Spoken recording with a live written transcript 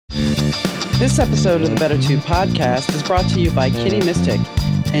This episode of the Better To podcast is brought to you by Kitty Mystic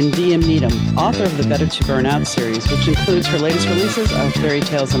and D.M. Needham, author of the Better To Burnout series, which includes her latest releases of Fairy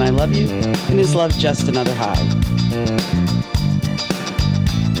Tales and I Love You and Is Love Just Another High.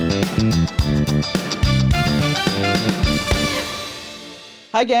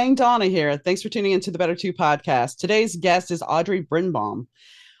 Hi, gang. Donna here. Thanks for tuning into the Better To podcast. Today's guest is Audrey Birnbaum.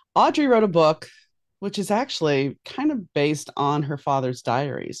 Audrey wrote a book which is actually kind of based on her father's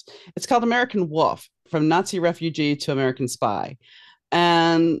diaries. It's called American Wolf, From Nazi Refugee to American Spy.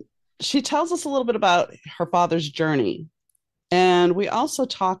 And she tells us a little bit about her father's journey. And we also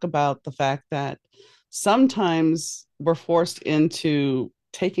talk about the fact that sometimes we're forced into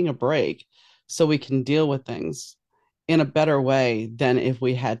taking a break so we can deal with things in a better way than if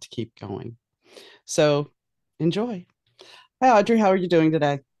we had to keep going. So enjoy. Hi, Audrey. How are you doing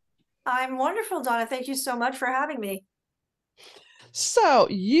today? I'm wonderful, Donna. Thank you so much for having me. So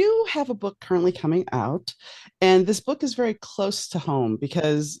you have a book currently coming out, and this book is very close to home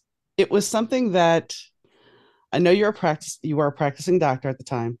because it was something that I know you were a practicing doctor at the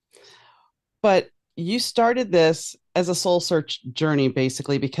time, but you started this as a soul search journey,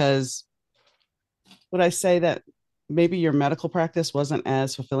 basically, because would I say that maybe your medical practice wasn't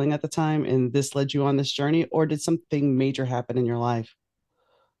as fulfilling at the time, and this led you on this journey, or did something major happen in your life?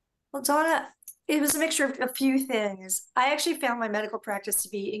 Well, Donna, it was a mixture of a few things. I actually found my medical practice to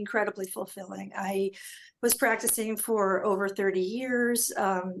be incredibly fulfilling. I was practicing for over 30 years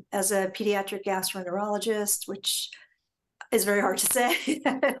as a pediatric gastroenterologist, which is very hard to say,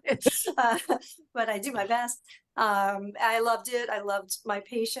 but I do my best. I loved it. I loved my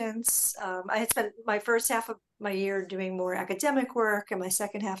patients. I had spent my first half of my year doing more academic work and my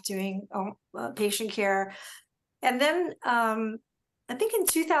second half doing patient care. And then I think in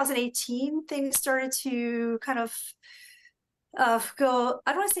 2018, things started to kind of go,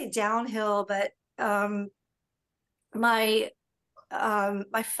 I don't want to say downhill, but my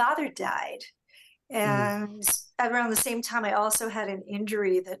father died. And around the same time, I also had an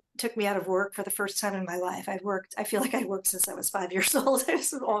injury that took me out of work for the first time in my life. I feel like I'd worked since I was 5 years old. I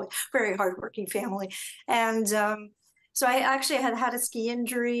was a very hardworking family. And so I actually had a ski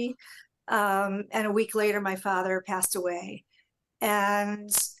injury. And a week later, my father passed away.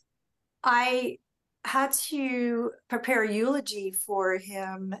 And I had to prepare a eulogy for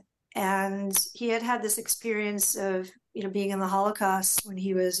him. And he had this experience of, being in the Holocaust when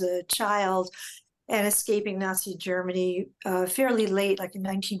he was a child and escaping Nazi Germany fairly late, like in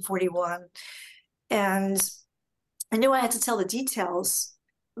 1941. And I knew I had to tell the details,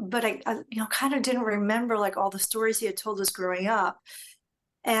 but I kind of didn't remember like all the stories he had told us growing up.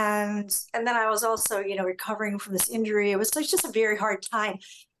 And then I was also, recovering from this injury. It was like just a very hard time.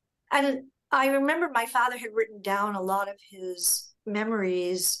 And I remember my father had written down a lot of his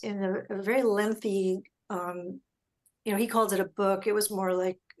memories in a very lengthy, he called it a book. It was more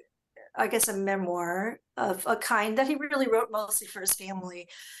like, I guess, a memoir of a kind that he really wrote mostly for his family.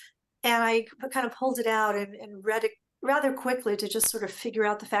 And I kind of pulled it out and read it rather quickly to just sort of figure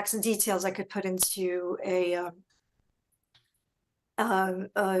out the facts and details I could put into a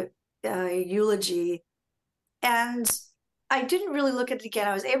eulogy. And I didn't really look at it again.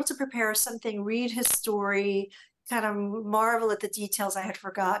 I was able to prepare something, read his story, kind of marvel at the details I had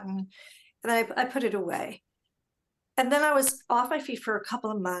forgotten, and then I put it away. And then I was off my feet for a couple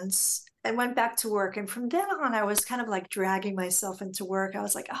of months and went back to work. And from then on, I was kind of like dragging myself into work. I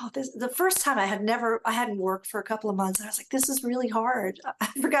was like, the first time I hadn't worked for a couple of months. And I was like, this is really hard. I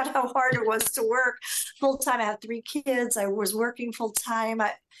forgot how hard it was to work full time. I had 3 kids. I was working full time.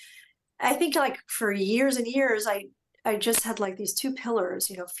 I think like for years and years, I just had like these 2 pillars,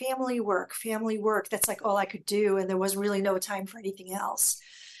 family work. That's like all I could do. And there was really no time for anything else.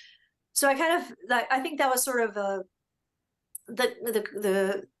 So I think that was sort of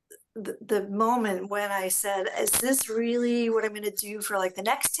the moment when I said, is this really what I'm going to do for like the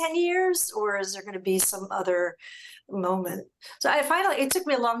next 10 years, or is there going to be some other moment? So it took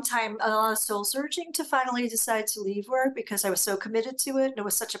me a long time, a lot of soul searching to finally decide to leave work because I was so committed to it and it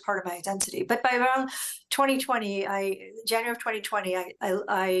was such a part of my identity. But by around January of 2020,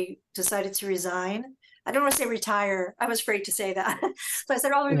 I decided to resign. I don't want to say retire. I was afraid to say that. So I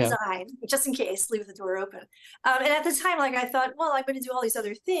said, I'll resign, just in case, leave the door open. And at the time, like I thought, well, I'm going to do all these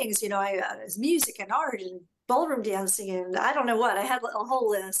other things. There's music and art and ballroom dancing and I don't know what. I had a whole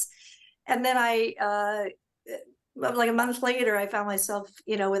list. And then like a month later, I found myself,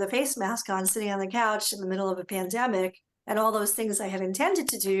 with a face mask on, sitting on the couch in the middle of a pandemic. And all those things I had intended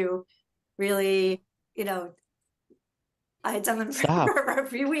to do really, I had done them Stop. for a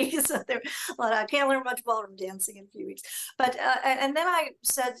few weeks. So I can't learn much ballroom dancing in a few weeks. But and then I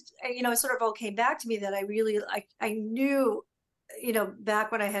said, it sort of all came back to me that I knew,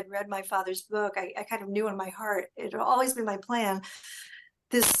 back when I had read my father's book, I kind of knew in my heart, it had always been my plan.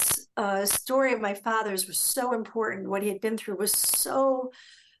 This story of my father's was so important. What he had been through was so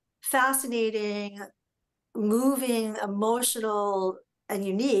fascinating, moving, emotional, and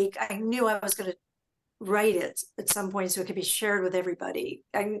unique. I knew I was going to write it at some point so it could be shared with everybody.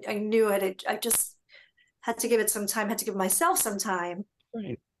 I knew it. I just had to give it some time, had to give myself some time.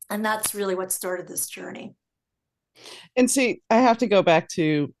 Right. And that's really what started this journey. And see, I have to go back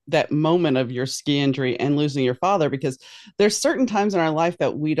to that moment of your ski injury and losing your father, because there's certain times in our life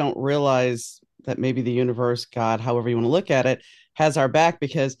that we don't realize that maybe the universe, God, however you want to look at it, has our back.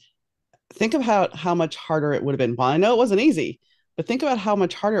 Because think of how much harder it would have been. Well, I know it wasn't easy, but think about how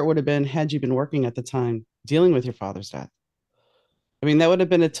much harder it would have been had you been working at the time dealing with your father's death. I mean, that would have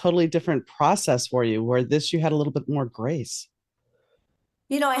been a totally different process for you, where this you had a little bit more grace.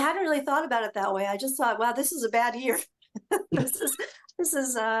 I hadn't really thought about it that way. I just thought, wow, this is a bad year. this is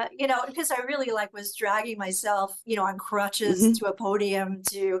because I really was dragging myself, on crutches Mm-hmm. to a podium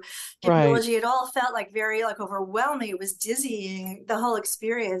to give Right. eulogy. It all felt very overwhelming. It was dizzying, the whole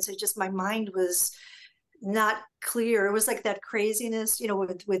experience. It just, my mind was not clear. It was like that craziness,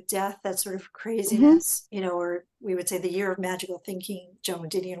 with death, that sort of Mm-hmm. craziness, or we would say the year of magical thinking, Joan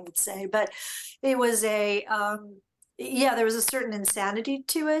Didion would say. But it was yeah, there was a certain insanity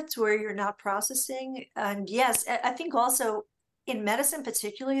to it where you're not processing. And yes, I think also in medicine,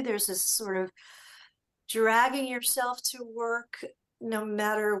 particularly, there's this sort of dragging yourself to work no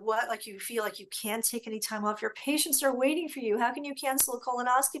matter what. Like, you feel like you can't take any time off. Your patients are waiting for you. How can you cancel a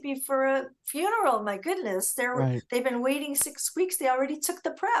colonoscopy for a funeral? My goodness, Right. they've been waiting 6 weeks. They already took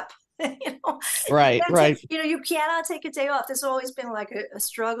the prep. Right. Right. You cannot take a day off. There's always been a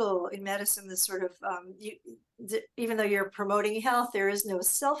struggle in medicine. This sort of even though you're promoting health, there is no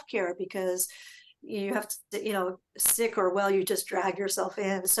self-care, because you have to, sick or well, you just drag yourself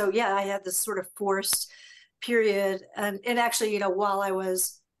in. So yeah, I had this sort of forced period. And actually, while I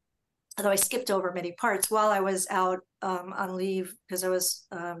was, although I skipped over many parts, while I was out on leave, because I was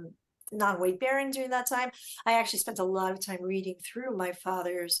non-weight bearing during that time, I actually spent a lot of time reading through my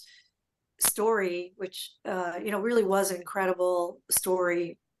father's story, which, really was an incredible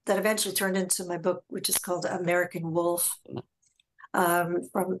story that eventually turned into my book, which is called American Wolf,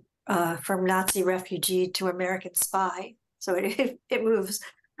 from Nazi refugee to American spy. So it moves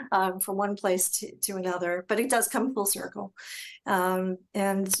from one place to another, but it does come full circle. And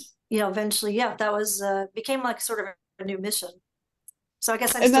eventually, yeah, that was became sort of a new mission. So I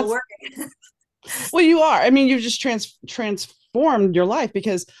guess I'm And still that's, working. well, you are. I mean, you just transformed your life,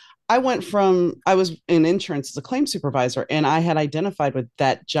 because I was in insurance as a claim supervisor, and I had identified with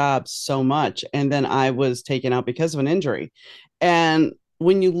that job so much. And then I was taken out because of an injury. And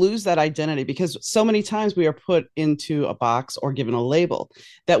when you lose that identity, because so many times we are put into a box or given a label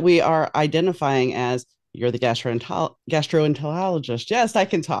that we are identifying as, you're the gastroenterologist. Yes, I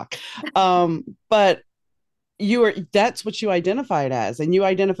can talk. But that's what you identified as, and you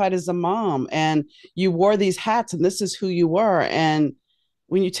identified as a mom, and you wore these hats, and this is who you were. And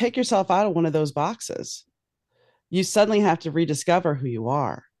when you take yourself out of one of those boxes, you suddenly have to rediscover who you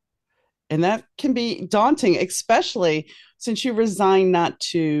are, and that can be daunting, especially since you resigned not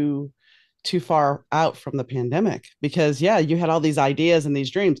too far out from the pandemic. Because yeah, you had all these ideas and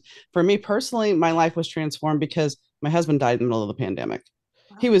these dreams. For me personally, my life was transformed because my husband died in the middle of the pandemic.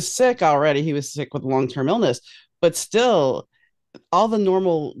 He Wow. was sick already. He was sick with long-term illness, but still, all the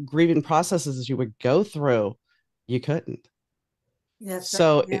normal grieving processes you would go through, you couldn't. That's right.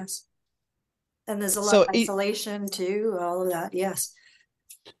 So, Yes. And there's a lot so, of isolation too, all of that. Yes.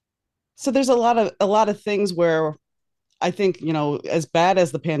 so there's a lot of things where I think, as bad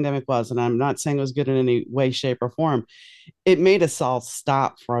as the pandemic was, and I'm not saying it was good in any way, shape, or form, it made us all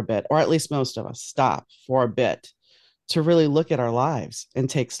stop for a bit, or at least most of us stop for a bit to really look at our lives and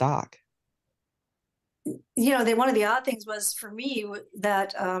take stock. One of the odd things was for me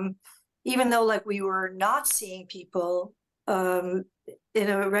that even though we were not seeing people in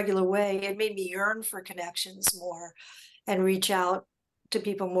a regular way, it made me yearn for connections more and reach out to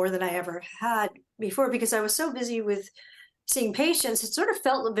people more than I ever had before, because I was so busy with seeing patients. It sort of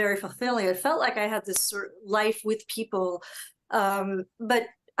felt very fulfilling. It felt like I had this sort of life with people, but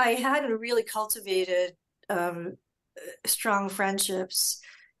I hadn't really cultivated strong friendships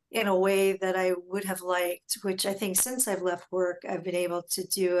in a way that I would have liked, which I think since I've left work, I've been able to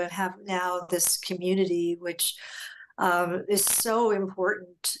do and have now this community, which is so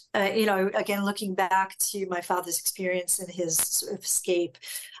important. Again, looking back to my father's experience and his sort of escape,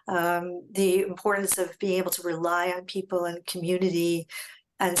 the importance of being able to rely on people and community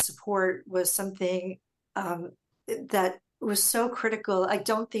and support was something that was so critical. I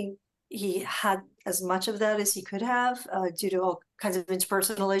don't think he had as much of that as he could have due to all kinds of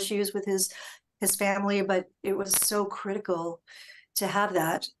interpersonal issues with his family, but it was so critical to have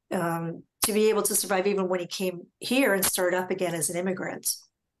that, to be able to survive even when he came here and start up again as an immigrant.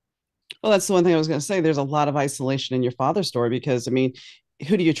 Well, that's the one thing I was going to say. There's a lot of isolation in your father's story because, I mean,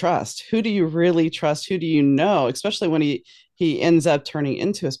 who do you trust? Who do you really trust? Who do you know? Especially when he ends up turning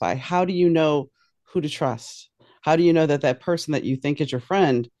into a spy. How do you know who to trust? How do you know that that person that you think is your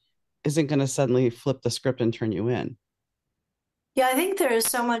friend isn't going to suddenly flip the script and turn you in? Yeah, I think there is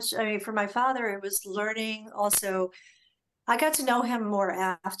so much. I mean, for my father, it was learning also. I got to know him more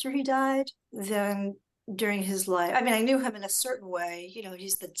after he died than during his life. I mean, I knew him in a certain way.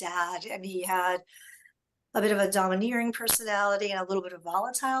 He's the dad, and he had a bit of a domineering personality and a little bit of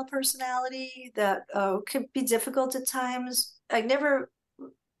volatile personality that could be difficult at times. I never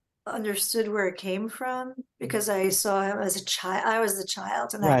understood where it came from because I saw him as a child. I was the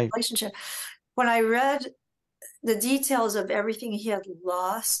child in that Right. relationship. When I read the details of everything he had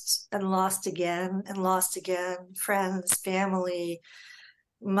lost and lost again, friends, family,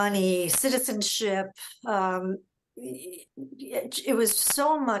 money, citizenship, it was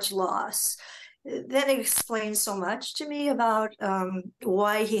so much loss. That explains so much to me about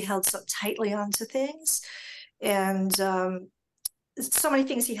why he held so tightly onto things. And so many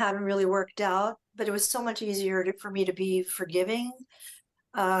things he hadn't really worked out, but it was so much easier for me to be forgiving,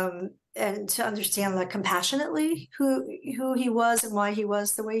 and to understand, like, compassionately who he was and why he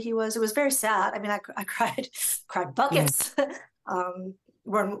was the way he was. It was very sad. I mean, I cried Yeah. buckets. um,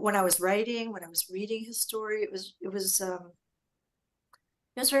 when I was writing, when I was reading his story, it was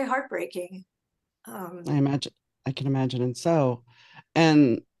very heartbreaking. I Um, imagine, I can imagine.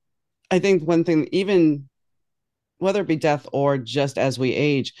 And I think one thing, even whether it be death or just as we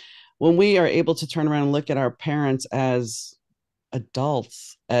age, when we are able to turn around and look at our parents as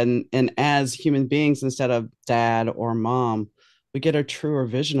adults and as human beings instead of dad or mom, we get a truer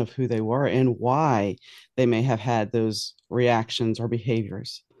vision of who they were and why they may have had those reactions or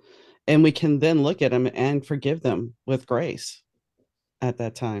behaviors. And we can then look at them and forgive them with grace at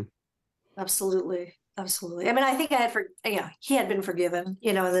that time. Absolutely. Absolutely. I mean, I think yeah, he had been forgiven,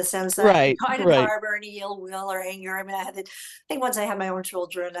 in the sense that Right, I didn't right, harbor any ill will or anger. I mean, I think once I had my own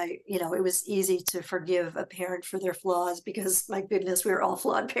children, it was easy to forgive a parent for their flaws because, my goodness, we were all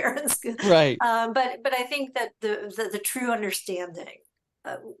flawed parents. right. But I think that the true understanding,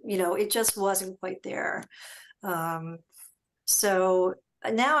 it just wasn't quite there. Um, so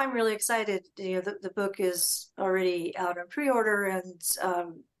now I'm really excited. The book is already out on pre-order, and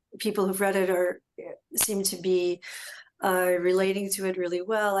people who've read it seem to be relating to it really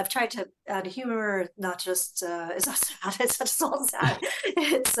well. I've tried to add humor, not just it's not sad, it's not just all sad.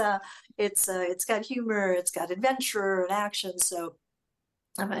 It's it's got humor, it's got adventure and action. So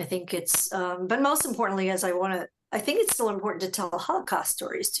I think it's but most importantly, I think it's still important to tell Holocaust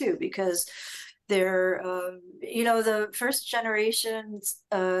stories too, because they're the first generation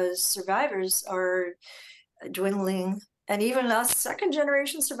survivors are dwindling, and even us second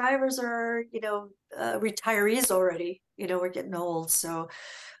generation survivors are retirees already. We're getting old. So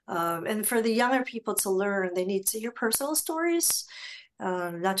and for the younger people to learn, they need to hear personal stories,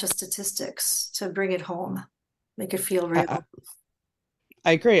 not just statistics, to bring it home, make it feel I, real.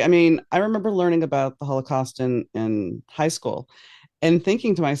 I agree. I mean, I remember learning about the Holocaust in high school and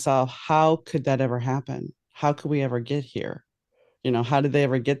thinking to myself, how could that ever happen? How could we ever get here? How did they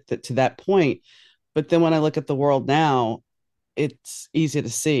ever get to that point? But then when I look at the world now, it's easy to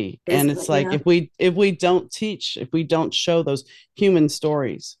see. Is And it? it's like Yeah. if we don't teach, if we don't show those human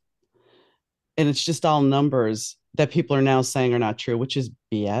stories, and it's just all numbers that people are now saying are not true, which is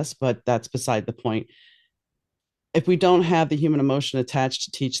BS, but that's beside the point. If we don't have the human emotion attached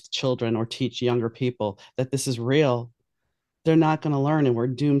to teach the children or teach younger people that this is real, they're not going to learn, and we're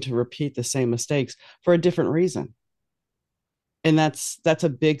doomed to repeat the same mistakes for a different reason. And that's a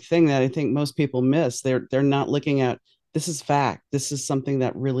big thing that I think most people miss. They're not looking at, this is fact. This is something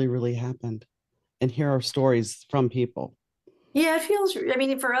that really, really happened. And here are stories from people. Yeah, it feels, I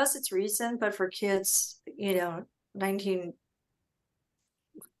mean, for us, it's recent, but for kids,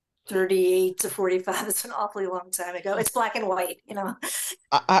 1938 to 45, it's an awfully long time ago. It's black and white.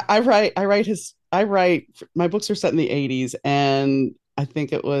 I write my books are set in the 80s, and I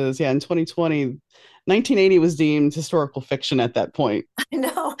think it was, yeah, in 2020, 1980 was deemed historical fiction at that point. I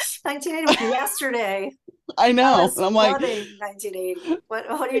know, 1980 was yesterday. I I know. was And I'm like, flooding 1980. What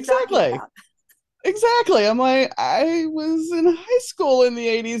are you talking exactly. about? Exactly. I'm like, I was in high school in the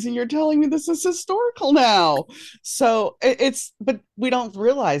 80s and you're telling me this is historical now. So but we don't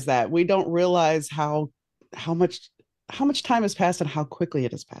realize that. We don't realize how much how much time has passed and how quickly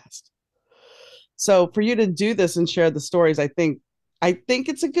it has passed. So for you to do this and share the stories, I think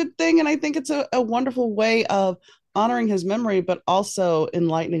it's a good thing. And I think it's a wonderful way of honoring his memory, but also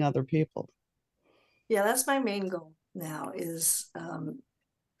enlightening other people. Yeah, that's my main goal now is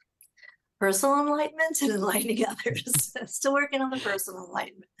personal enlightenment and enlightening others. Still working on the personal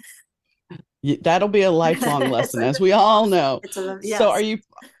enlightenment. That'll be a lifelong it's lesson, a, as we all know. it's a So yes.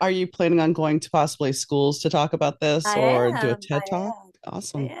 are you planning on going to possibly schools to talk about this I or do a am. TED talk? I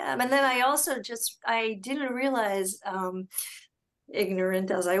Awesome. am. And then I also just I didn't realize, ignorant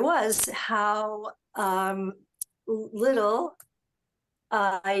as I was, how little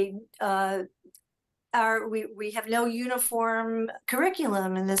I we have no uniform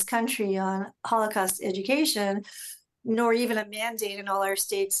curriculum in this country on Holocaust education, nor even a mandate in all our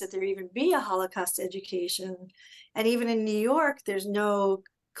states that there even be a Holocaust education. And even in New York, there's no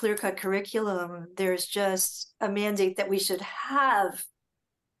clear-cut curriculum. There's just a mandate that we should have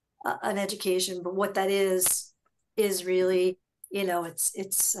an education, but what that is really,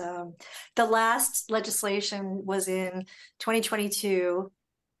 the last legislation was in 2022.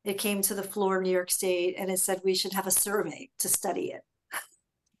 It came to the floor of New York State and it said we should have a survey to study it.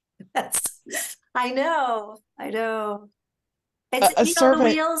 That's, I know. It's, A the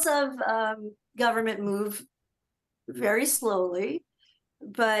survey. wheels of government move very slowly,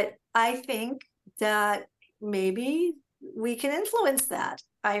 but I think that maybe we can influence that.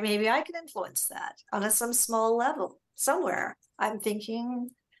 Maybe I can influence that on some small level somewhere. I'm thinking,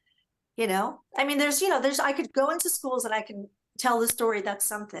 I mean, there's, I could go into schools and I can tell the story. That's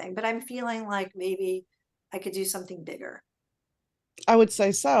something, but I'm feeling like maybe I could do something bigger. I would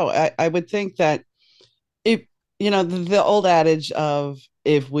say so. I would think that if the old adage of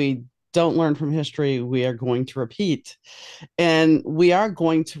if we don't learn from history, we are going to repeat. And we are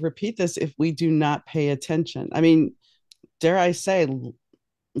going to repeat this if we do not pay attention. I mean, dare I say,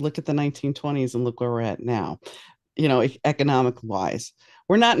 look at the 1920s and look where we're at now, economic wise.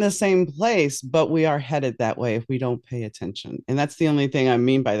 We're not in the same place, but we are headed that way if we don't pay attention. And that's the only thing I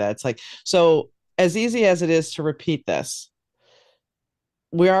mean by that. It's like, so as easy as it is to repeat this,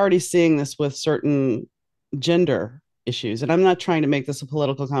 we're already seeing this with certain gender issues. And I'm not trying to make this a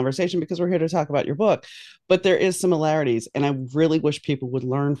political conversation because we're here to talk about your book, but there is similarities. And I really wish people would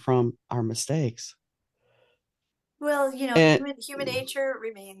learn from our mistakes. Well, And human nature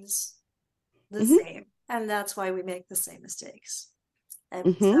remains the mhm, same, and that's why we make the same mistakes. And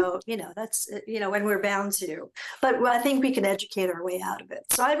mhm. so, that's, when we're bound to, but I think we can educate our way out of it.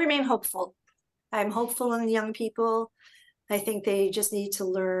 So I remain hopeful. I'm hopeful in young people. I think they just need to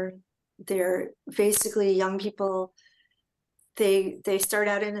learn. They're basically young people. They start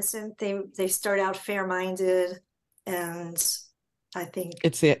out innocent. They start out fair-minded, and I think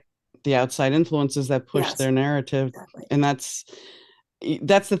It's the outside influences that push yes, their narrative. exactly. And that's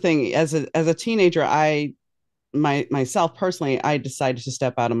the thing. As a teenager, myself personally, I decided to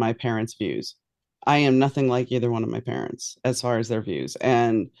step out of my parents' views. I am nothing like either one of my parents as far as their views.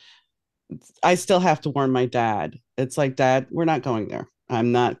 And I still have to warn my dad. It's like, Dad, we're not going there.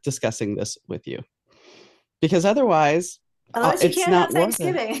 I'm not discussing this with you because otherwise, Otherwise, you it's can't have not worth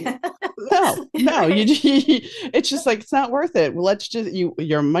it. Thanksgiving. No, Right? it's just like, it's not worth it. Let's just,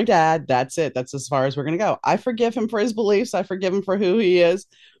 you're my dad. That's it. That's as far as we're going to go. I forgive him for his beliefs. I forgive him for who he is.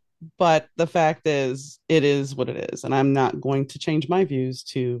 But the fact is, it is what it is. And I'm not going to change my views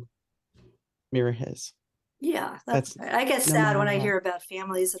to mirror his. Yeah, that's That's right. I get no sad matter when I what. hear about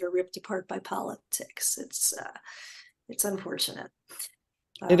families that are ripped apart by politics. It's unfortunate.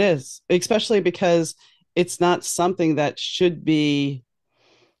 It Um, is, especially because it's not something that should be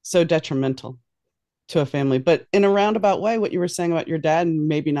so detrimental to a family. But in a roundabout way, what you were saying about your dad and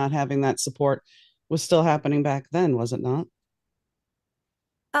maybe not having that support was still happening back then, was it not?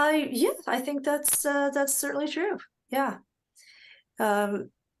 yeah, I think that's certainly true. Yeah. Um,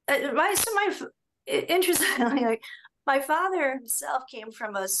 interestingly, like my father himself came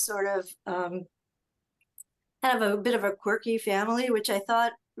from a sort of kind of a bit of a quirky family, which I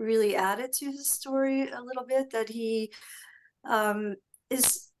thought really added to his story a little bit. That he um,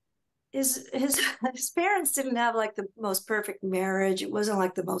 is his parents didn't have like the most perfect marriage. It wasn't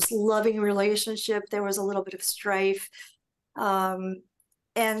like the most loving relationship. There was a little bit of strife, um,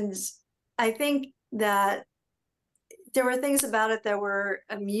 and I think that there were things about it that were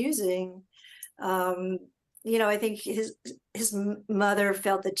amusing. Um, I think his mother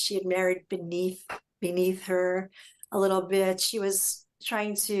felt that she had married beneath beneath her a little bit. She was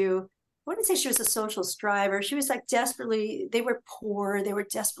trying to, I wouldn't say she was a social striver. She was like desperately, they were poor. They were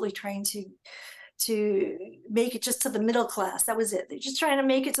desperately trying to make it just to the middle class. That was it. They're just trying to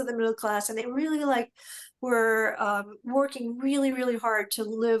make it to the middle class. And they really like were working really, really hard to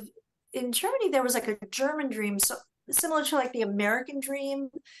live. In Germany, there was like a German dream, so similar to like the American dream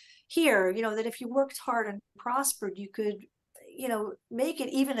here, that if you worked hard and prospered, you could, make it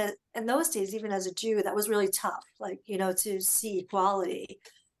even in those days, even as a Jew, that was really tough, like, to see equality.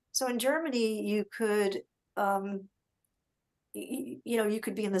 So in Germany, you could, you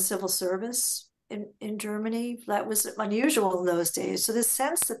could be in the civil service in Germany. That was unusual in those days. So the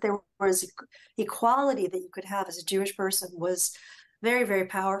sense that there was equality that you could have as a Jewish person was very, very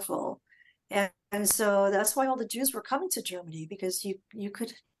powerful. And so that's why all the Jews were coming to Germany, because you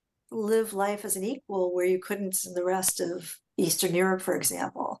could live life as an equal where you couldn't in the rest of Eastern Europe, for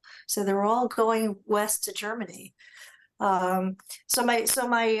example. So they were all going west to Germany. So my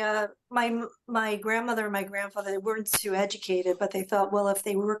grandmother and my grandfather, they weren't too educated, but they thought, well, if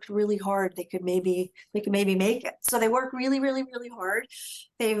they worked really hard, they could maybe make it. So they worked really, really, really hard.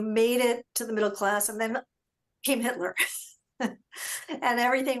 They made it to the middle class, and then came Hitler. And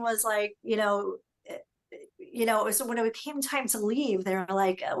everything was like, so when it came time to leave, they were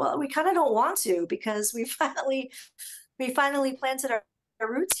like, well, we kind of don't want to, because we finally planted our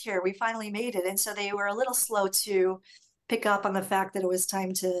roots here. We finally made it. And so they were a little slow to pick up on the fact that it was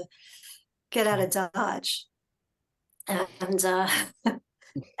time to get out of Dodge. And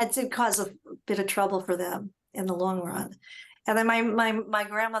it did cause a bit of trouble for them in the long run. And then my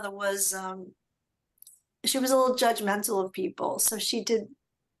grandmother was, she was a little judgmental of people. So she did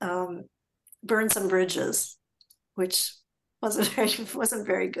burn some bridges, which wasn't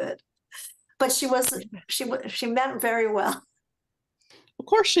very good. But she meant very well. Of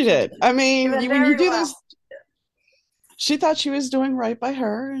course she did. I mean, when you do this, she thought she was doing right by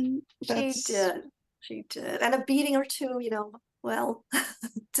her, and she did. And a beating or two, well,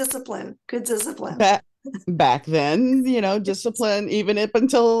 discipline, good discipline. Back then, discipline, even up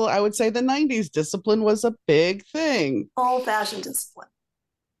until I would say the 90s, discipline was a big thing. Old-fashioned discipline.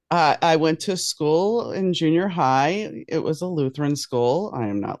 I went to school in junior high. It was a Lutheran school. I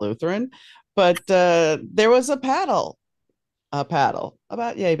am not Lutheran, but there was a paddle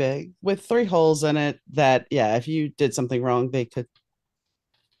about yay big with 3 holes in it that, yeah, if you did something wrong, they could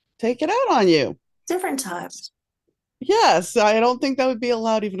take it out on you. Different times. Yes, I don't think that would be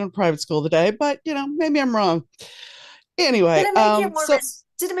allowed even in private school today, but maybe I'm wrong. Anyway,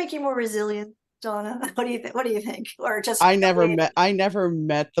 did it make you more resilient, Donna? What do you think? What do you think? Or just I never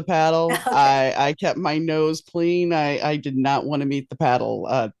met the paddle. Okay. I kept my nose clean. I did not want to meet the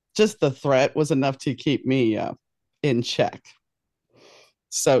paddle. Just the threat was enough to keep me in check.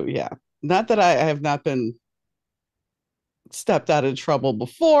 So yeah, not that I have not been stepped out of trouble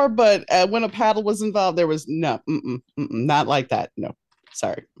before, but when a paddle was involved, there was not like that. No,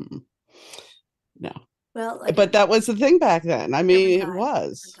 sorry, no. Well, but that was the thing back then. I mean, it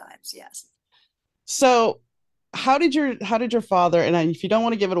was. Times, yes. So, how did your father? And if you don't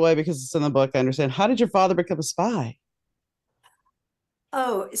want to give it away because it's in the book, I understand. How did your father become a spy?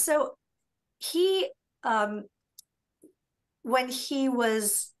 Oh, so he, when he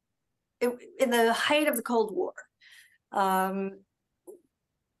was in the height of the Cold War, I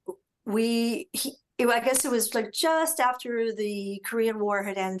guess it was like just after the Korean War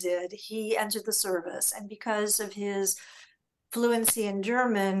had ended, he entered the service, and because of his fluency in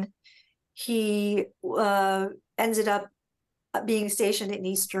German, he ended up being stationed in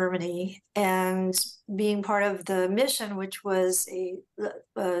East Germany and being part of the mission, which was a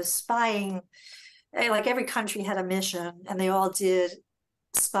spying. Like every country had a mission, and they all did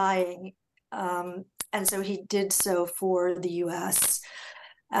spying. And so he did so for the U.S.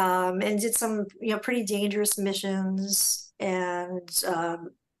 And did some, pretty dangerous missions, and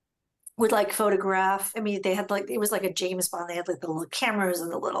would like photograph. I mean, they had it was like a James Bond. They had like the little cameras and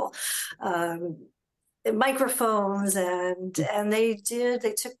the little microphones, and they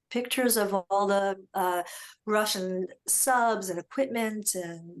took pictures of all the Russian subs and equipment,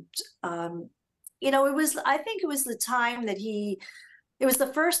 and I think it was the time that it was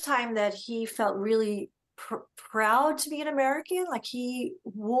the first time that he felt really proud to be an American. Like he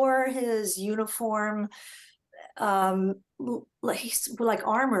wore his uniform, like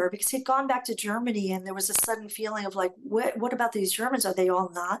armor, because he'd gone back to Germany, and there was a sudden feeling of like, what about these Germans? Are they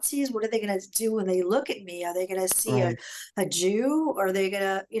all Nazis? What are they going to do when they look at me? Are they going to see a Jew? Or are they going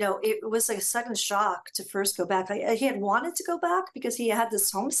to, it was like a sudden shock to first go back. Like, he had wanted to go back because he had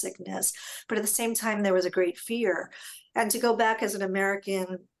this homesickness, but at the same time, there was a great fear. And to go back as an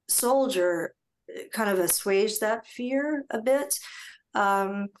American soldier, kind of assuaged that fear a bit.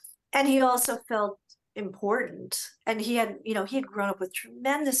 Um, and he also felt important. And he had grown up with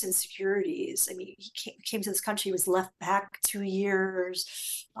tremendous insecurities. I mean, he came to this country, he was left back 2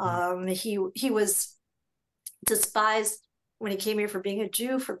 years. He was despised when he came here for being a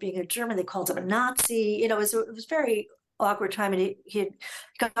Jew, for being a German. They called him a Nazi. It was very awkward time, and he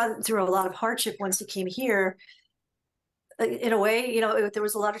had gone through a lot of hardship once he came here. In a way, there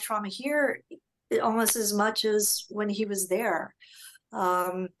was a lot of trauma here, almost as much as when he was there.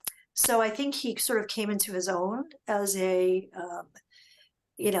 So I think he sort of came into his own as a,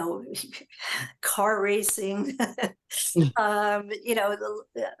 you know, car racing,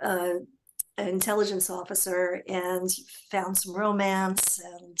 intelligence officer, and found some romance.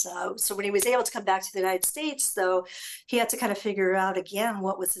 And so when he was able to come back to the United States, though, he had to kind of figure out again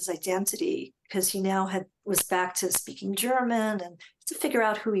what was his identity, because he now was back to speaking German and to figure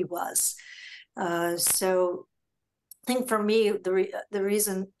out who he was. So I think for me, the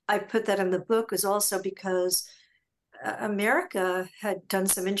reason I put that in the book was also because America had done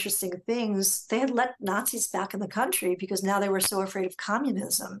some interesting things. They had let Nazis back in the country because now they were so afraid of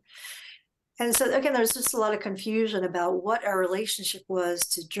communism. And so again, there's just a lot of confusion about what our relationship was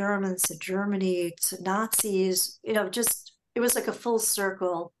to Germans, to Germany, to Nazis. It was like a full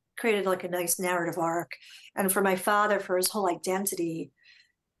circle, created like a nice narrative arc. And for my father, for his whole identity,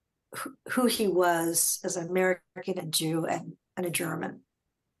 who he was as an American, a Jew, and a German.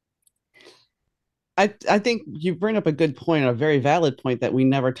 I think you bring up a good point, a very valid point that we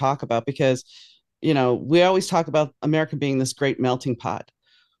never talk about, because, we always talk about America being this great melting pot.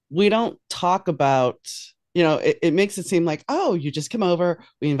 We don't talk about, it makes it seem like, oh, you just come over,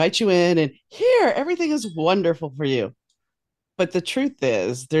 we invite you in, and here, everything is wonderful for you. But the truth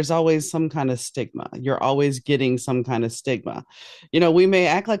is, there's always some kind of stigma. You're always getting some kind of stigma. We may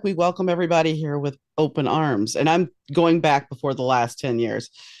act like we welcome everybody here with open arms. And I'm going back before the last 10 years,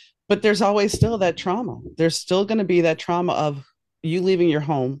 but there's always still that trauma. There's still going to be that trauma of you leaving your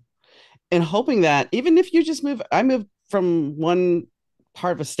home and hoping that even if you just move, I moved from one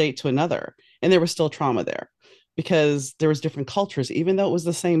part of a state to another, and there was still trauma there because there was different cultures, even though it was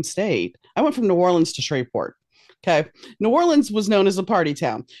the same state. I went from New Orleans to Shreveport. Okay. New Orleans was known as a party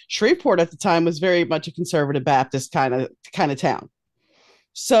town. Shreveport at the time was very much a conservative Baptist kind of town.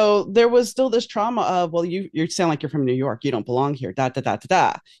 So there was still this trauma of, well, you sound like you're from New York. You don't belong here. Da, da, da, da,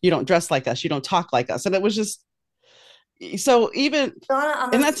 da. You don't dress like us. You don't talk like us. And it was just, so even,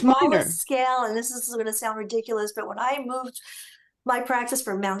 on and the that's smallest minor. scale, and this is going to sound ridiculous, but when I moved my practice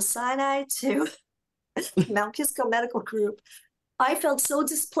from Mount Sinai to Mount Kisco Medical Group, I felt so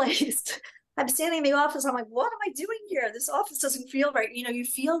displaced. I'm standing in the office. I'm like, what am I doing here? This office doesn't feel right. You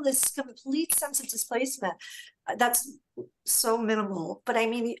feel this complete sense of displacement. That's so minimal. But I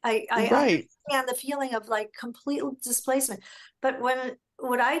mean, I Right. understand the feeling of like complete displacement. But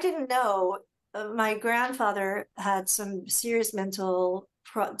what I didn't know, my grandfather had some serious mental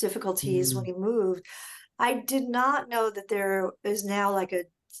difficulties when he moved. I did not know that there is now like a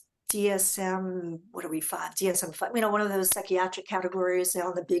DSM, what are we, five? DSM-5, one of those psychiatric categories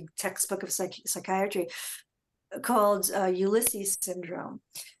on the big textbook of psychiatry called Ulysses syndrome,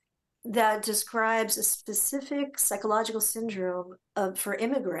 that describes a specific psychological syndrome for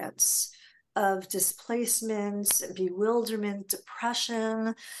immigrants of displacement, bewilderment,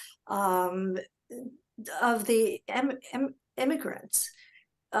 depression, of the immigrants.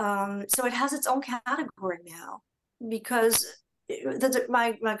 So it has its own category now because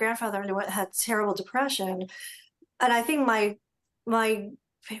my grandfather had terrible depression, and I think my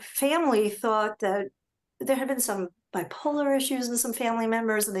family thought that there had been some bipolar issues in some family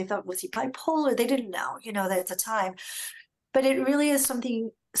members, and they thought, was he bipolar? They didn't know, that at the time. But it really is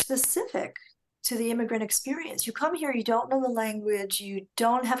something specific to the immigrant experience. You come here, you don't know the language, you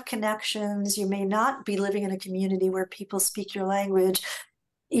don't have connections, you may not be living in a community where people speak your language.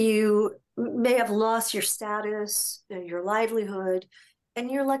 You may have lost your status, your livelihood,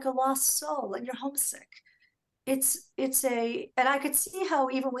 and you're like a lost soul and you're homesick. And I could see how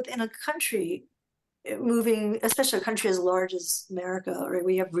even within a country moving, especially a country as large as America, or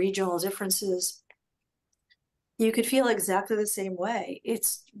we have regional differences, you could feel exactly the same way.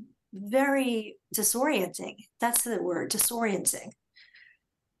 It's very disorienting. That's the word, disorienting.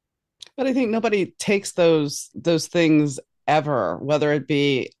 But I think nobody takes those things ever, whether it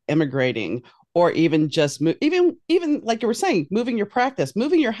be immigrating or even just even like you were saying, moving your practice,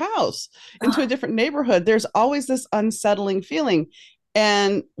 moving your house into a different neighborhood. There's always this unsettling feeling,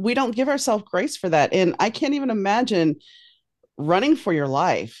 and we don't give ourselves grace for that. And I can't even imagine running for your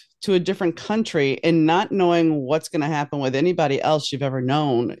life to a different country and not knowing what's going to happen with anybody else you've ever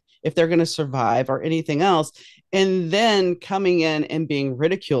known, if they're going to survive or anything else, and then coming in and being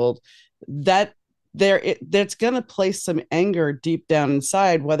ridiculed, that that's going to place some anger deep down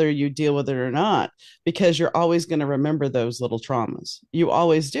inside, whether you deal with it or not, because you're always going to remember those little traumas. You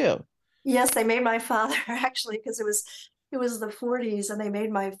always do. Yes, they made my father actually, because it was the 40s, and they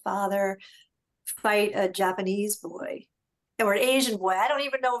made my father fight a Japanese boy or an Asian boy. I don't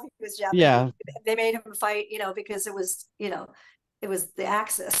even know if he was Japanese. Yeah. They made him fight, because it was, it was the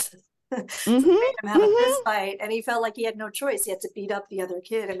Axis. So they made him Mm-hmm. have a fist Mm-hmm. fight, and he felt like he had no choice. He had to beat up the other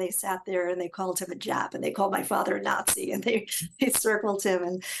kid, and they sat there and they called him a Jap, and they called my father a Nazi, and they circled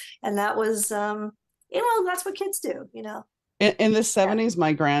him, and that was, that's what kids do. In the Yeah. 70s,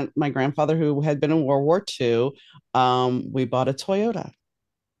 my grandfather, who had been in World War II, we bought a Toyota.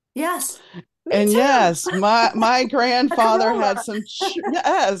 Yes, me And too. yes, my A grandfather had Corolla. some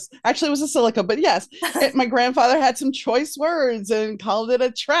yes, actually it was a Silica, but yes, my grandfather had some choice words and called it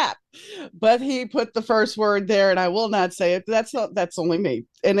a trap. But he put the first word there, and I will not say it. That's only me.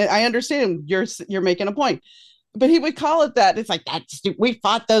 And I understand you're making a point. But he would call it that. It's like we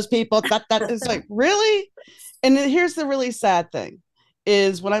fought those people. That it's like, really? And here's the really sad thing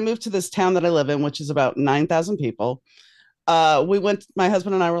is when I moved to this town that I live in, which is about 9,000 people, we went, my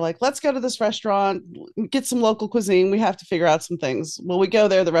husband and I were like, let's go to this restaurant, get some local cuisine. We have to figure out some things. Well, we go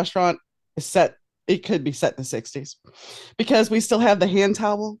there, the restaurant is set, it could be set in the 60s because we still have the hand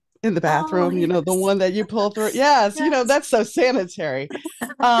towel in the Oh, bathroom, the yes. one that you pull through. Yes, Yes. that's so sanitary.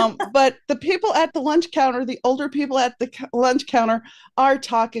 But the people at the lunch counter, the older people at the lunch counter are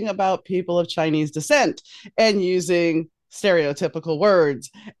talking about people of Chinese descent and using stereotypical words.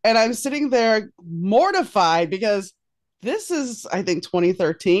 And I'm sitting there mortified because this is, I think,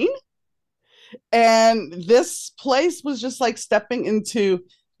 2013. And this place was just like stepping into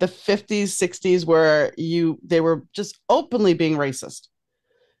the 50s, 60s, where they were just openly being racist.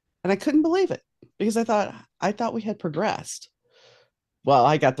 And I couldn't believe it because I thought we had progressed. Well,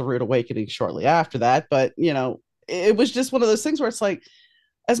 I got the rude awakening shortly after that, but it was just one of those things where it's like,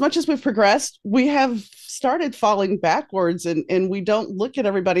 as much as we've progressed, we have started falling backwards, and we don't look at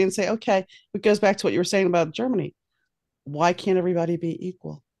everybody and say, okay, it goes back to what you were saying about Germany. Why can't everybody be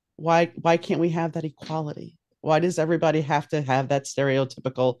equal? Why can't we have that equality? Why does everybody have to have that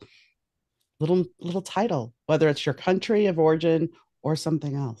stereotypical little title, whether it's your country of origin or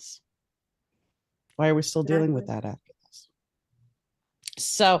something else? Why are we still dealing with Exactly. that after this?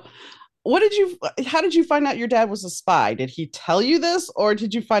 So, how did you find out your dad was a spy? Did he tell you this, or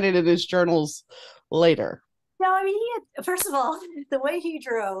did you find it in his journals later? No, I mean, first of all, the way he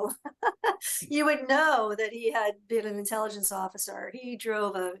drove, you would know that he had been an intelligence officer. He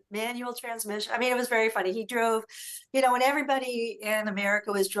drove a manual transmission. I mean, it was very funny. He drove, when everybody in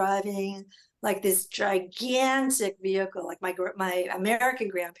America was driving like this gigantic vehicle, like my American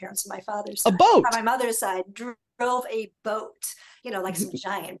grandparents on my father's A side. On boat. my mother's side, drove a boat, like some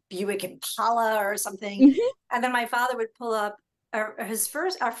giant Buick Impala or something. Mhm. And then my father would pull up our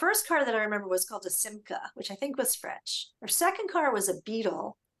first car that I remember was called a Simca, which I think was French. Our second car was a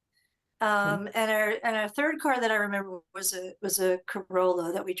Beetle. Okay. And our third car that I remember was a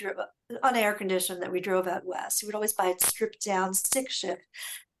Corolla that we drove on air conditioned that we drove out west. He would always buy it stripped down, stick shift.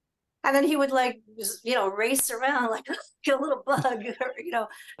 And then he would race around like a little bug,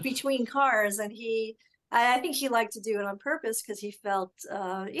 between cars. And I think he liked to do it on purpose because he felt,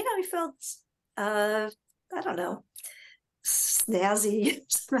 I don't know, snazzy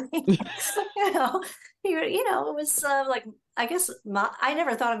something. you know it was like, I guess, I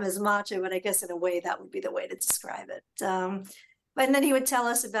never thought of him as macho, but I guess in a way that would be the way to describe it. And then he would tell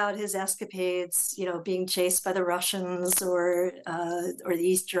us about his escapades, being chased by the Russians or the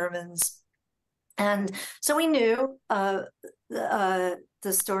East Germans. And so we knew the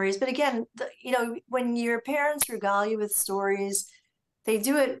stories. But again, when your parents regale you with stories, they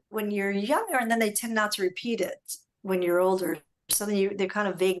do it when you're younger, and then they tend not to repeat it when you're older. So they're kind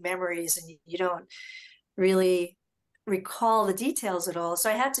of vague memories, and you don't really recall the details at all. So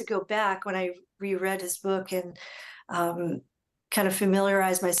I had to go back when I reread his book and kind of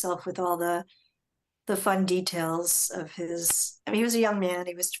familiarize myself with all the fun details of his. I mean, he was a young man.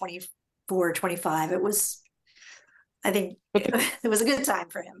 He was 24, 25. It was, I think, But it was a good time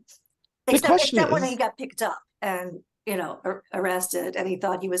for him, the question except when he is, got picked up and arrested, and he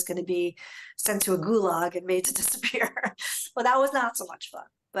thought he was going to be sent to a gulag and made to disappear. Well, that was not so much fun.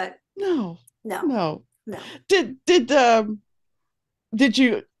 But no, no, no. no, Did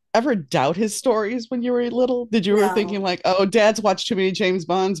you ever doubt his stories when you were little? Did you ever thinking no, like, oh, Dad's watched too many no, James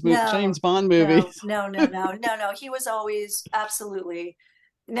Bond no, movies? no, no, no, no. He was always absolutely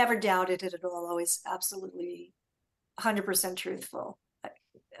never doubted it at all. Always absolutely 100% truthful.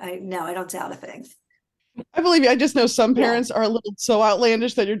 No, I don't doubt a thing. I believe you. I just know some Yeah. parents are a little so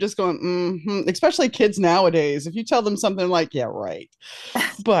outlandish that you're just going, especially kids nowadays. If you tell them something like, yeah, right.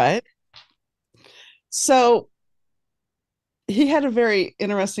 But so he had a very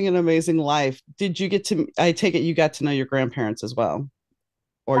interesting and amazing life. Did you get to, I take it you got to know your grandparents as well?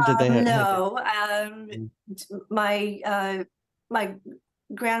 Or did they have their, No, my my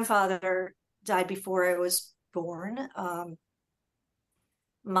grandfather died before I was born.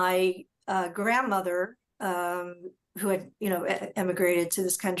 My grandmother, who had, emigrated to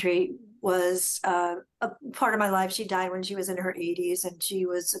this country, was a part of my life. She died when she was in her 80s, and she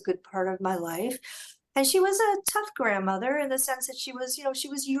was a good part of my life. And she was a tough grandmother in the sense that she was, she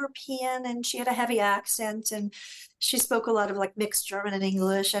was European and she had a heavy accent and she spoke a lot of like mixed German and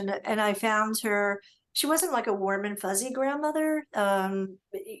English. And I found her, she wasn't like a warm and fuzzy grandmother. I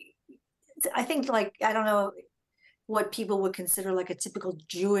think like, I don't know what people would consider like a typical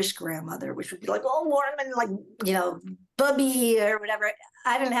Jewish grandmother, which would be like all warm and like, bubby or whatever.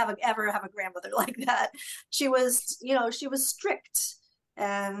 I didn't ever have a grandmother like that. She was, she was strict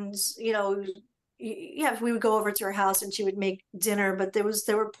and, yeah, we would go over to her house and she would make dinner, but there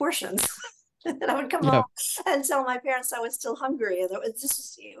were portions. And I would come home yeah, and tell my parents I was still hungry. And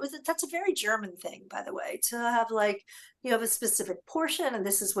that's a very German thing, by the way, to have like you have a specific portion and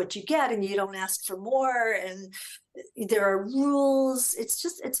this is what you get and you don't ask for more and there are rules. It's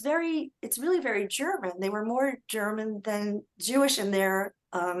really very German. They were more German than Jewish in their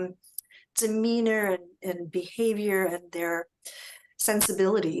demeanor and behavior and their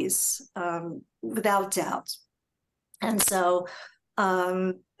sensibilities, without doubt. And so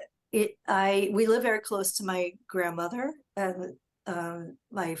we live very close to my grandmother and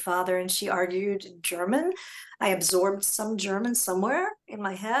my father, and she argued in German. I absorbed some German somewhere in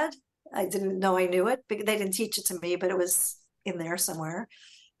my head. I didn't know I knew it, but they didn't teach it to me, but it was in there somewhere.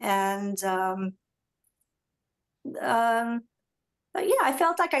 And but yeah, I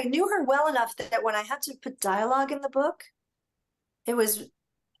felt like I knew her well enough that when I had to put dialogue in the book, it was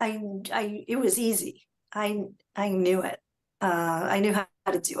it was easy. I knew it. I knew how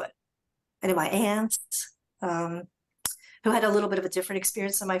to do it. I knew my aunt, um, who had a little bit of a different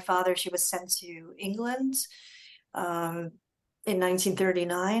experience than my father. She was sent to England um, in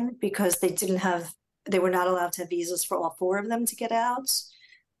 1939 because they were not allowed to have visas for all four of them to get out.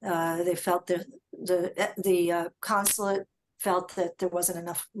 They felt the consulate felt that there wasn't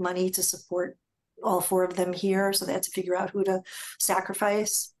enough money to support all four of them here, so they had to figure out who to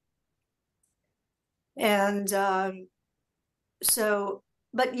sacrifice. And so,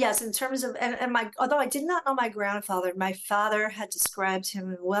 but yes, in terms of and my although I did not know my grandfather, my father had described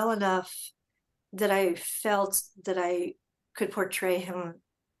him well enough that I felt that I could portray him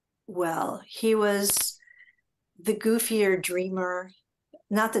well. He was the goofier dreamer,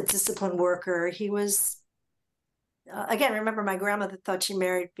 not the disciplined worker. He was again, remember my grandmother thought she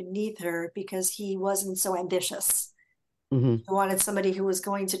married beneath her because he wasn't so ambitious. mm-hmm. He wanted somebody who was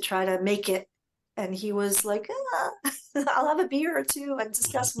going to try to make it. And he was like, I'll have a beer or two and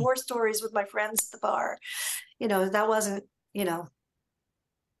discuss war stories with my friends at the bar. That wasn't, that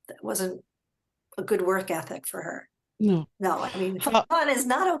wasn't a good work ethic for her. No, No, I mean, fun is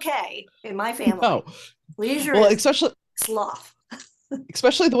not okay in my family. no. Leisure Well, is sloth.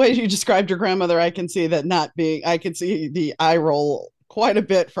 especially the way you described your grandmother, I can see that not being, I can see the eye roll quite a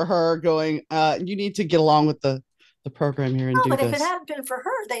bit for her going, you need to get along with the program here and No, do but if it this. hadn't been for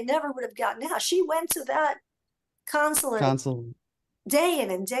her, they never would have gotten out. She went to that consulate Console. day in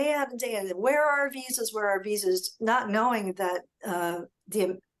and day out and day in. Where are our visas? Where are our visas? Not knowing that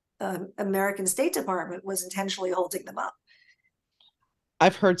the American State Department was intentionally holding them up.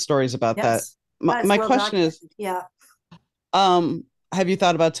 I've heard stories about that. Yes, My, that's my well question documented. is, Yeah. have you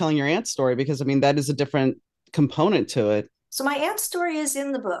thought about telling your aunt's story? Because I mean, that is a different component to it. So my aunt's story is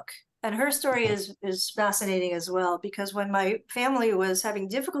in the book, and her story is fascinating as well because when my family was having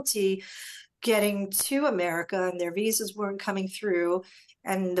difficulty getting to America and their visas weren't coming through,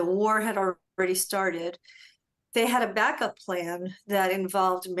 and the war had already started, they had a backup plan that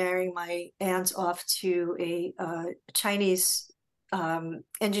involved marrying my aunt off to a Chinese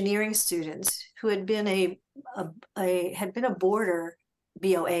engineering student who had been a boarder,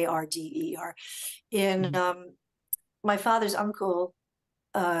 BOARDER, in my father's uncle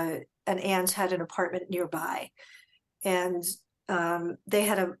and aunt had an apartment nearby, and they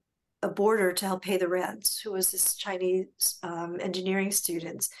had a boarder to help pay the rent, who was this Chinese engineering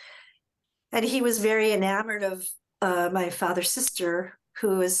student. And he was very enamored of my father's sister,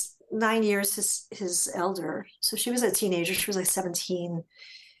 who was 9 years his elder. So she was a teenager. She was like 17.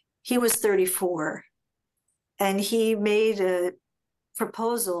 He was 34. And he made a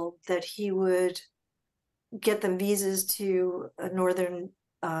proposal that he would get them visas to a northern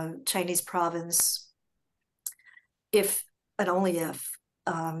Chinese province if and only if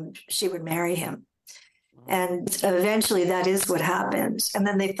she would marry him. And eventually that is what happened. And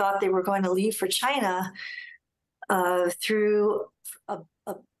then they thought they were going to leave for China through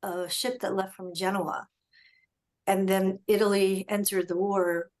a ship that left from Genoa. And then Italy entered the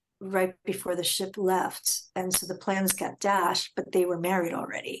war right before the ship left. And so the plans got dashed, but they were married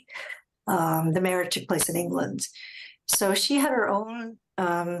already. The marriage took place in England. So she had her own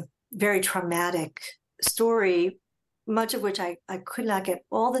very traumatic story, much of which I could not get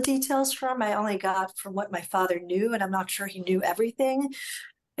all the details from. I only got from what my father knew, and I'm not sure he knew everything.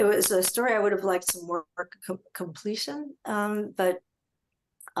 It was a story I would have liked some more completion, but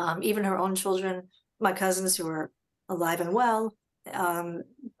even her own children, my cousins who were alive and well,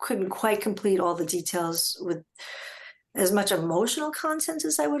 couldn't quite complete all the details with as much emotional content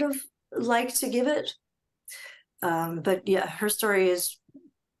as I would have liked to give it. But yeah, her story is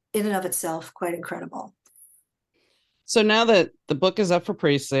in and of itself quite incredible. So now that the book is up for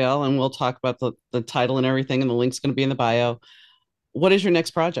pre-sale, and we'll talk about the title and everything, and the link's going to be in the bio, what is your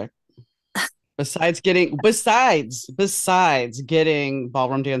next project? Besides getting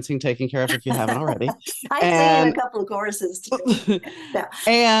ballroom dancing taken care of, if you haven't already. I've taken a couple of courses too. Yeah.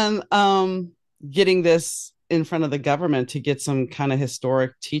 And getting this in front of the government to get some kind of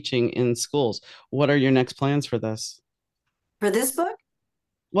historic teaching in schools. What are your next plans for this? For this book?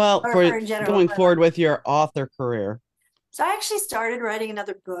 Well, or for in general, going forward with your author career. So I actually started writing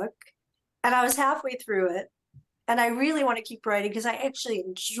another book, and I was halfway through it, and I really want to keep writing because I actually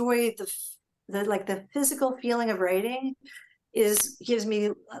enjoy the physical feeling of writing gives me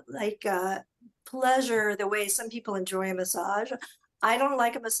like pleasure the way some people enjoy a massage. I don't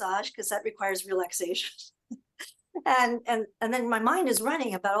like a massage because that requires relaxation. and then my mind is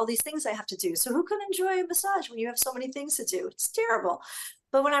running about all these things I have to do. So who can enjoy a massage when you have so many things to do? It's terrible.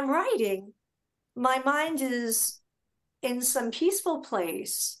 But when I'm writing, my mind is in some peaceful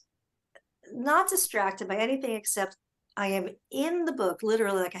place, not distracted by anything except I am in the book,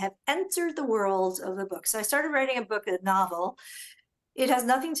 literally, like I have entered the world of the book. So I started writing a novel. It has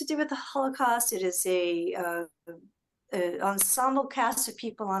nothing to do with the Holocaust. It is a ensemble cast of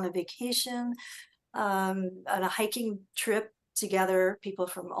people on a vacation, on a hiking trip together, people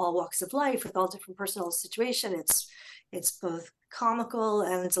from all walks of life with all different personal situations. It's both comical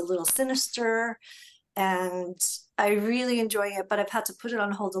and it's a little sinister. And I really enjoy it, but I've had to put it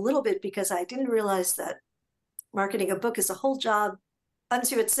on hold a little bit because I didn't realize that marketing a book is a whole job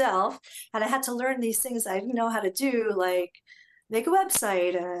unto itself. And I had to learn these things I didn't know how to do, like make a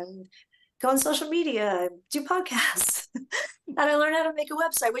website and go on social media and do podcasts. And I learned how to make a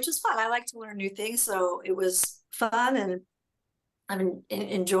website, which was fun. I like to learn new things. So it was fun, and I'm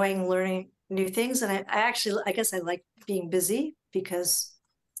enjoying learning new things. And I guess I like being busy because,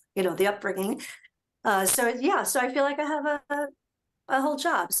 the upbringing. So I feel like I have a whole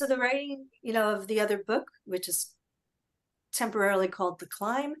job. So the writing, of the other book, which is temporarily called The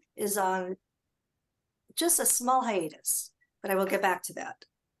Climb, is on just a small hiatus, but I will get back to that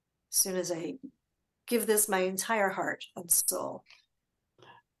as soon as I give this my entire heart and soul.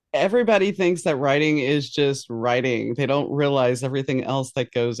 Everybody thinks that writing is just writing. They don't realize everything else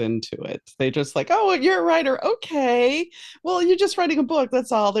that goes into it. They just like, oh, you're a writer. Okay. Well, you're just writing a book.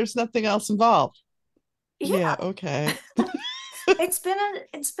 That's all. There's nothing else involved. Yeah, okay. It's been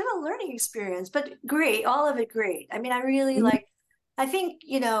a learning experience, but great, all of it great. I mean, I really I think,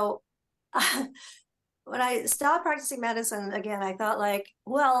 when I stopped practicing medicine again, I thought like,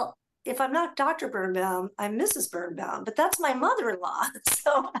 well, if I'm not Dr. Birnbaum, I'm Mrs. Birnbaum, but that's my mother-in-law.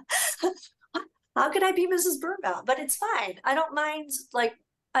 So how could I be Mrs. Birnbaum? But it's fine. I don't mind. Like,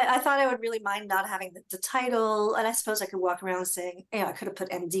 I thought I would really mind not having the title. And I suppose I could walk around saying, I could have put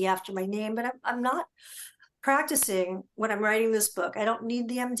MD after my name, but I'm not practicing when I'm writing this book. I don't need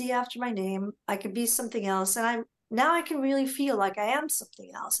the MD after my name. I could be something else. And now I can really feel like I am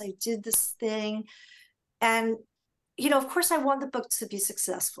something else. I did this thing. And, of course I want the book to be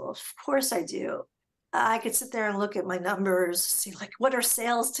successful. Of course I do. I could sit there and look at my numbers, see like, what are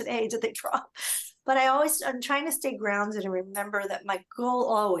sales today? Did they drop? But I'm trying to stay grounded and remember that my goal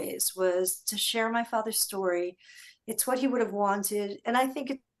always was to share my father's story. It's what he would have wanted. And I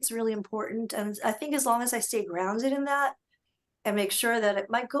think it's really important. And I think as long as I stay grounded in that and make sure that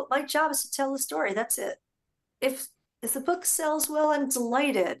my job is to tell the story, that's it. If the book sells well, I'm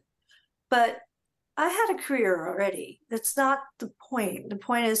delighted. But I had a career already. That's not the point. The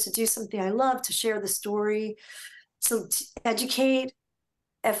point is to do something I love, to share the story, so to educate.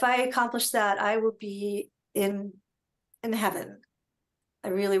 If I accomplish that, I will be in heaven. I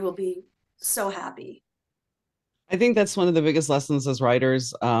really will be so happy. I think that's one of the biggest lessons as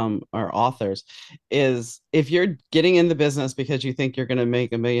writers, or authors, is if you're getting in the business because you think you're going to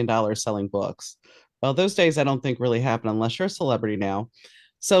make $1 million selling books. Well, those days I don't think really happen unless you're a celebrity now.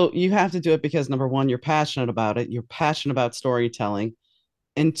 So you have to do it because number one, you're passionate about it. You're passionate about storytelling.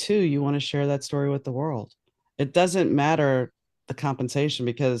 And two, you want to share that story with the world. It doesn't matter the compensation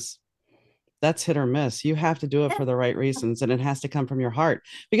because that's hit or miss. You have to do it for the right reasons and it has to come from your heart.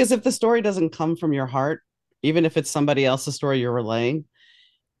 Because if the story doesn't come from your heart, even if it's somebody else's story you're relaying,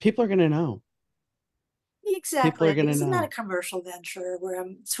 people are going to know. People are Exactly. going to This is not a know. commercial venture where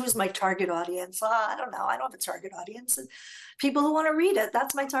who's my target audience? I don't know. I don't have a target audience. People who want to read it,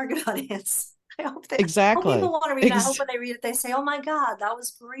 that's my target audience. I hope people Exactly. want to read it. I hope Ex- when they read it, they say, "Oh my God, that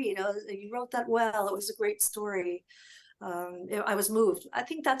was great. You wrote that well. It was a great story. I was moved." I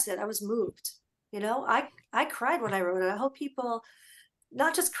think that's it. I was moved. I cried when I wrote it. I hope people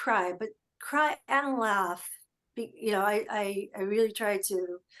not just cry, but cry and laugh. I really tried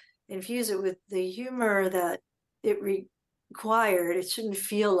to infuse it with the humor that it required. It shouldn't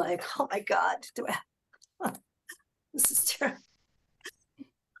feel like, oh my God, this is terrible.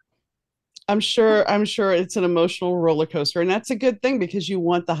 I'm sure it's an emotional roller coaster. And that's a good thing because you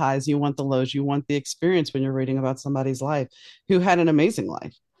want the highs, you want the lows, you want the experience when you're reading about somebody's life who had an amazing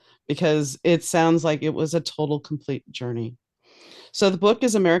life because it sounds like it was a total complete journey. So the book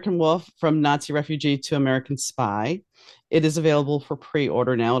is American Wolf from Nazi Refugee to American Spy. It is available for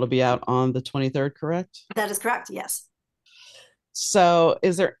pre-order now. It'll be out on the 23rd, correct? That is correct. Yes. So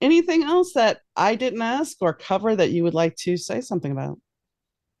is there anything else that I didn't ask or cover that you would like to say something about?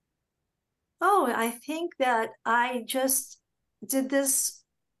 Oh, I think that I just did this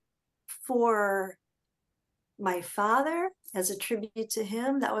for my father as a tribute to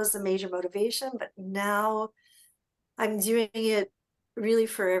him. That was the major motivation. But now I'm doing it really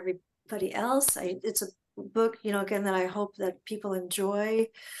for everybody else. It's a book, again, that I hope that people enjoy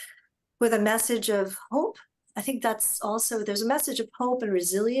with a message of hope. I think that's also, there's a message of hope and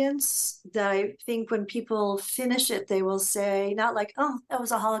resilience that I think when people finish it, they will say, not like, oh, that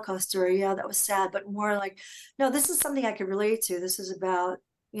was a Holocaust story. Yeah, that was sad, but more like, no, this is something I could relate to. This is about,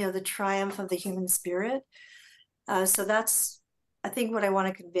 the triumph of the human spirit. So that's, I think, what I want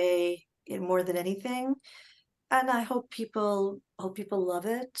to convey in more than anything. And I hope people love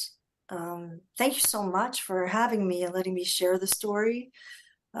it. Thank you so much for having me and letting me share the story.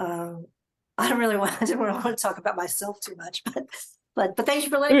 Um, I didn't really want to talk about myself too much, but thank you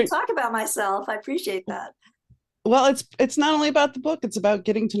for letting me talk about myself. I appreciate that. Well, it's not only about the book, it's about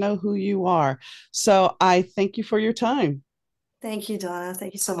getting to know who you are. So I thank you for your time. Thank you, Donna.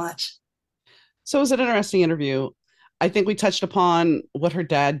 Thank you so much. So it was an interesting interview. I think we touched upon what her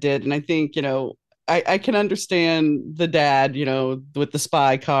dad did, and I think, I can understand the dad, with the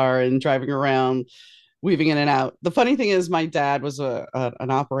spy car and driving around, weaving in and out. The funny thing is, my dad was an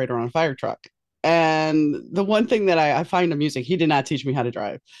operator on a fire truck. And the one thing that I find amusing, he did not teach me how to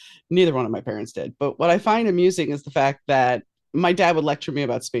drive. Neither one of my parents did. But what I find amusing is the fact that my dad would lecture me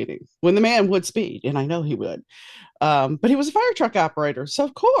about speeding when the man would speed, and I know he would. But he was a fire truck operator. So,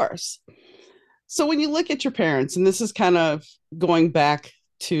 of course. So, when you look at your parents, and this is kind of going back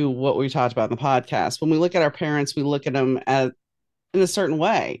to what we talked about in the podcast, when we look at our parents, we look at them as in a certain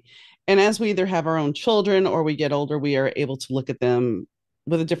way. And as we either have our own children or we get older, we are able to look at them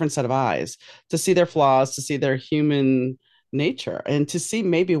with a different set of eyes to see their flaws, to see their human nature, and to see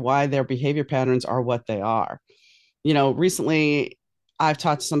maybe why their behavior patterns are what they are. Recently I've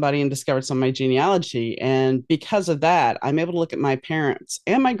talked to somebody and discovered some of my genealogy. And because of that, I'm able to look at my parents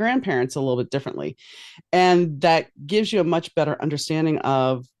and my grandparents a little bit differently. And that gives you a much better understanding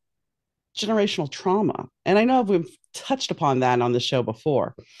of generational trauma. And I know we've touched upon that on the show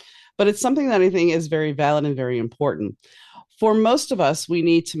before, but it's something that I think is very valid and very important. For most of us, we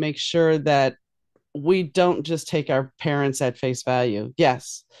need to make sure that we don't just take our parents at face value.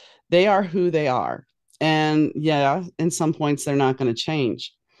 Yes, they are who they are. And yeah, in some points, they're not going to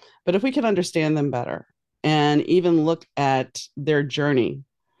change. But if we can understand them better and even look at their journey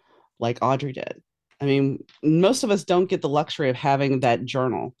like Audrey did, I mean, most of us don't get the luxury of having that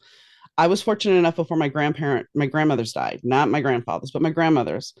journal. I was fortunate enough before my grandmothers died, not my grandfathers, but my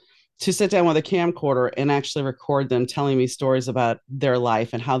grandmothers, to sit down with a camcorder and actually record them telling me stories about their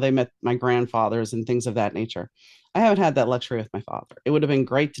life and how they met my grandfathers and things of that nature. I haven't had that luxury with my father. It would have been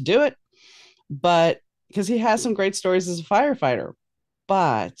great to do it, but because he has some great stories as a firefighter,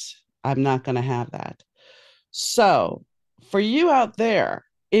 but I'm not going to have that. So, for you out there,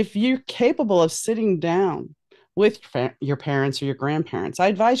 if you're capable of sitting down with your parents or your grandparents, I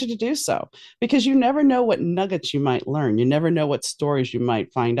advise you to do so because you never know what nuggets you might learn. You never know what stories you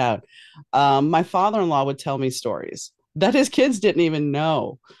might find out. My father in law would tell me stories that his kids didn't even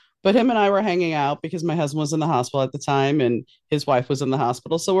know. But him and I were hanging out because my husband was in the hospital at the time and his wife was in the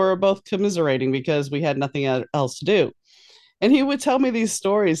hospital. So we were both commiserating because we had nothing else to do. And he would tell me these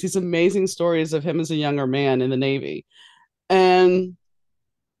stories, these amazing stories of him as a younger man in the Navy. And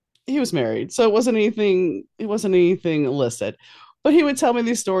he was married, so it wasn't anything illicit. But he would tell me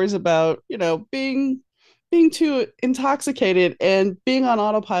these stories about, being too intoxicated and being on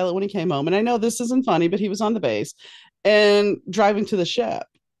autopilot when he came home. And I know this isn't funny, but he was on the base and driving to the ship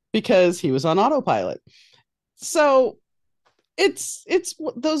because he was on autopilot. So it's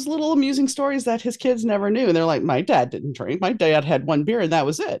those little amusing stories that his kids never knew. And they're like, my dad didn't drink. My dad had one beer and that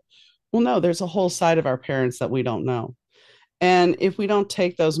was it. Well, no, there's a whole side of our parents that we don't know. And if we don't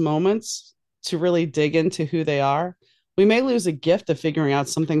take those moments to really dig into who they are, we may lose a gift of figuring out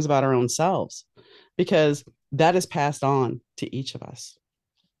some things about our own selves because that is passed on to each of us.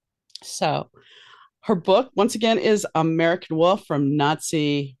 So, her book, once again, is American Wolf: From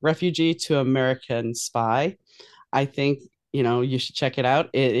Nazi Refugee to American Spy. I think, you should check it out.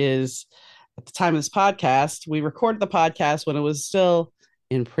 It is, at the time of this podcast, we recorded the podcast when it was still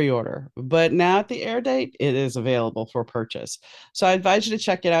in pre-order, but now at the air date, it is available for purchase. So I advise you to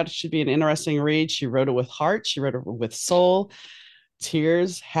check it out. It should be an interesting read. She wrote it with heart. She wrote it with soul,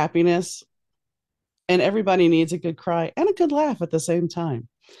 tears, happiness, and everybody needs a good cry and a good laugh at the same time.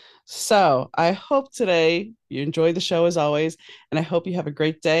 So I hope today you enjoyed the show as always, and I hope you have a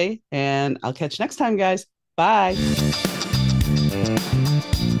great day, and I'll catch you next time, guys. Bye.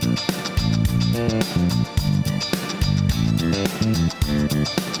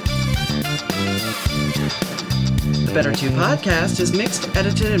 The Better 2 podcast is mixed,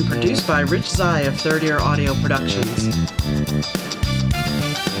 edited, and produced by Rich Zai of Third Ear Audio Productions.